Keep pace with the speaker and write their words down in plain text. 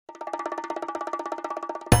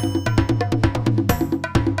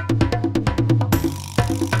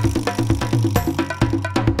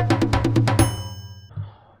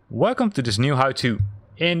Welcome to this new how-to.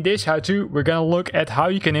 In this how-to we're gonna look at how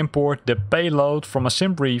you can import the payload from a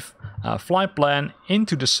Simbrief flight plan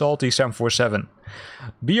into the Salty 747.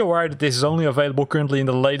 Be aware that this is only available currently in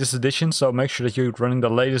the latest edition, so make sure that you're running the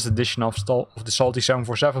latest edition of the Salty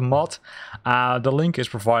 747 mod. The link is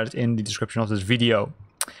provided in the description of this video.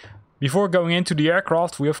 Before going into the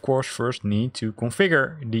aircraft, we of course first need to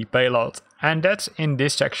configure the payload. And that's in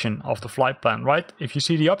this section of the flight plan, right? If you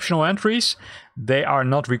see the optional entries, they are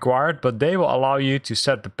not required, but they will allow you to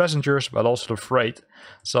set the passengers, but also the freight.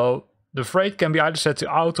 So the freight can be either set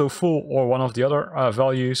to auto, full, or one of the other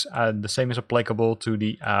values. The same is applicable to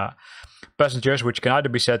the passengers, which can either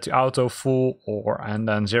be set to auto, full, or and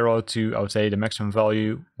then 0 to, I would say, the maximum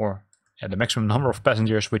value, or the maximum number of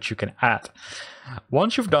passengers which you can add.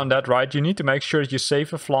 Once you've done that, right, you need to make sure that you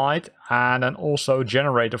save a flight and then also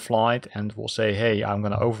generate a flight, and we'll say, hey, I'm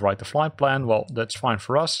going to overwrite the flight plan. Well, that's fine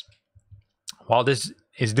for us. While this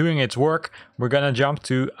is doing its work, we're going to jump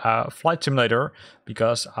to Flight Simulator,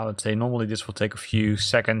 because I would say normally this will take a few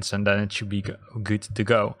seconds and then it should be good to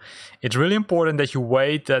go. It's really important that you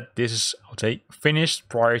wait that this is, I would say, finished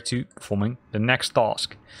prior to performing the next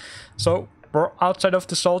task. So we're outside of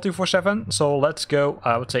the Salty 47, so let's go,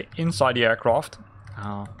 I would say, inside the aircraft.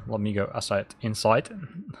 Let me go inside.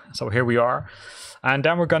 So here we are. And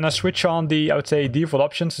then we're gonna switch on the, I would say, default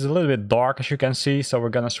options. It's a little bit dark, as you can see. So we're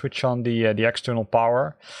gonna switch on the external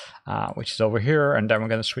power, which is over here. And then we're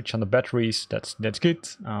gonna switch on the batteries. That's good.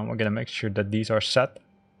 We're gonna make sure that these are set.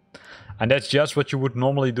 And that's just what you would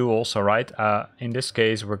normally do also, right? In this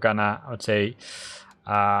case, we're gonna, I would say,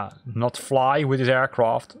 not fly with this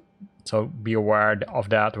aircraft. So be aware of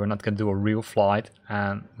that. We're not going to do a real flight,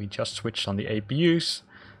 and we just switched on the APUs.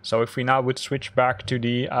 So if we now would switch back to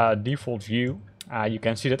the default view, you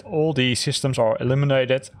can see that all the systems are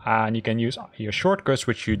eliminated, and you can use your shortcuts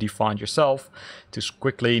which you defined yourself to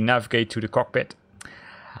quickly navigate to the cockpit.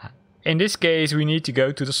 In this case, we need to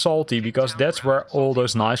go to the Salty, because that's where all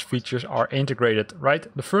those nice features are integrated, right?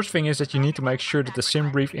 The first thing is that you need to make sure that the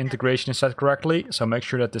Simbrief integration is set correctly. So make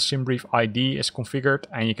sure that the Simbrief ID is configured,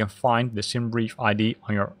 and you can find the Simbrief ID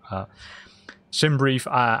on your Simbrief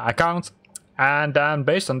account. And then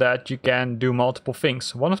based on that, you can do multiple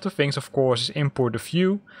things. One of the things, of course, is import the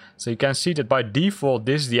view. So you can see that by default,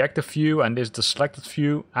 this is the active view and this is the selected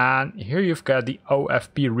view. And here you've got the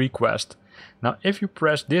OFP request. Now, if you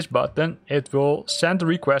press this button, it will send the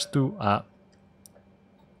request to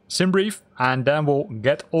Simbrief, and then we'll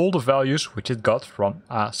get all the values which it got from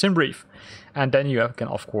Simbrief. And then you can,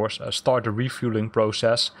 of course, start the refueling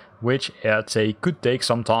process, which I'd say could take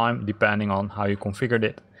some time depending on how you configured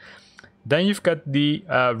it. Then you've got the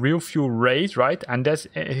real fuel rate, right? And that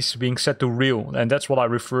is being set to real. And that's what I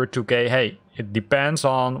refer to. Okay, hey, it depends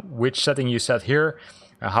on which setting you set here.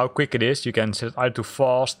 How quick it is. You can set it either to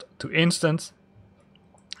fast, to instant.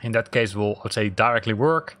 In that case, will, I would say, directly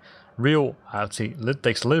work. Real, I would say, it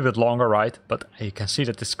takes a little bit longer, right? But you can see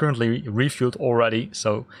that it's currently refueled already,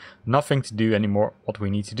 so nothing to do anymore what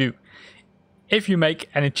we need to do. If you make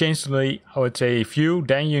any change to the, I would say, view,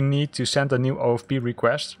 then you need to send a new OFP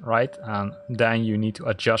request, right? And then you need to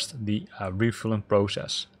adjust the refueling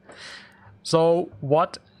process. So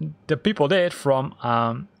what the people did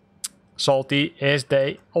from Salty is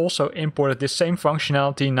they also imported this same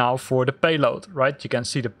functionality now for the payload, right? You can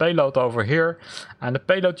see the payload over here, and the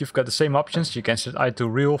payload, you've got the same options. You can set either to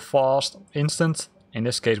real, fast, instant. In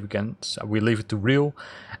this case, we leave it to real,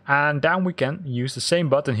 and then we can use the same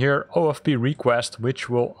button here, OFP request, which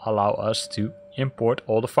will allow us to import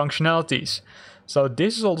all the functionalities. So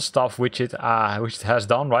this is all the stuff which it has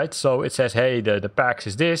done, right? So it says, hey, the packs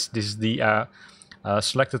is this is the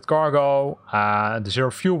selected cargo, the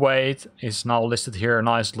zero fuel weight is now listed here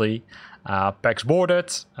nicely, packs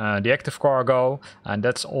boarded, the active cargo, and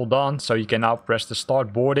that's all done. So you can now press the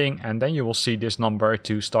start boarding, and then you will see this number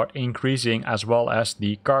to start increasing, as well as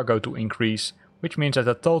the cargo to increase, which means that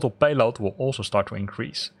the total payload will also start to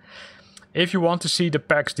increase. If you want to see the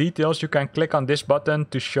packs details, you can click on this button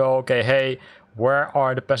to show, okay, hey, where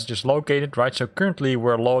are the passengers located, right? So currently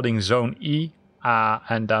we're loading zone E,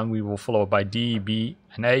 and then we will follow by D, B,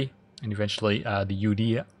 and A, and eventually the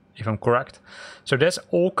UD, if I'm correct. So that's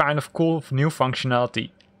all kind of cool new functionality.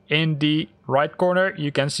 In the right corner,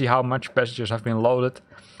 you can see how much passengers have been loaded,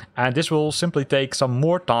 and this will simply take some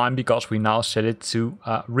more time because we now set it to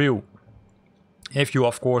real. If you,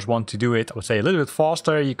 of course, want to do it, I would say, a little bit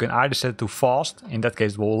faster, you can either set it to fast. In that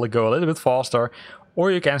case, it will go a little bit faster,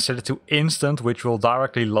 or you can set it to instant, which will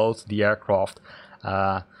directly load the aircraft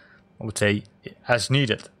I would say, as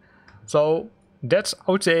needed. So that's,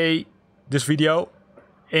 I would say, this video.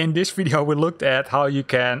 In this video, we looked at how you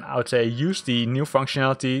can, I would say, use the new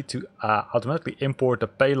functionality to automatically import the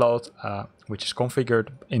payload, which is configured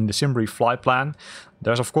in the Simbrief flight plan.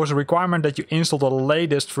 There's of course a requirement that you install the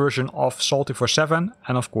latest version of Salty for 7,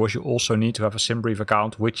 and of course you also need to have a Simbrief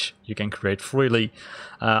account, which you can create freely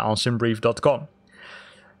on simbrief.com.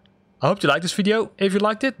 I hope you liked this video. If you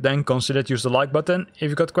liked it, then consider to use the like button. If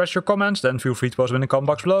you got questions or comments, then feel free to post them in the comment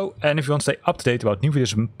box below. And if you want to stay up to date about new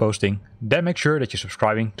videos I'm posting, then make sure that you're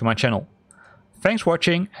subscribing to my channel. Thanks for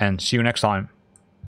watching and see you next time.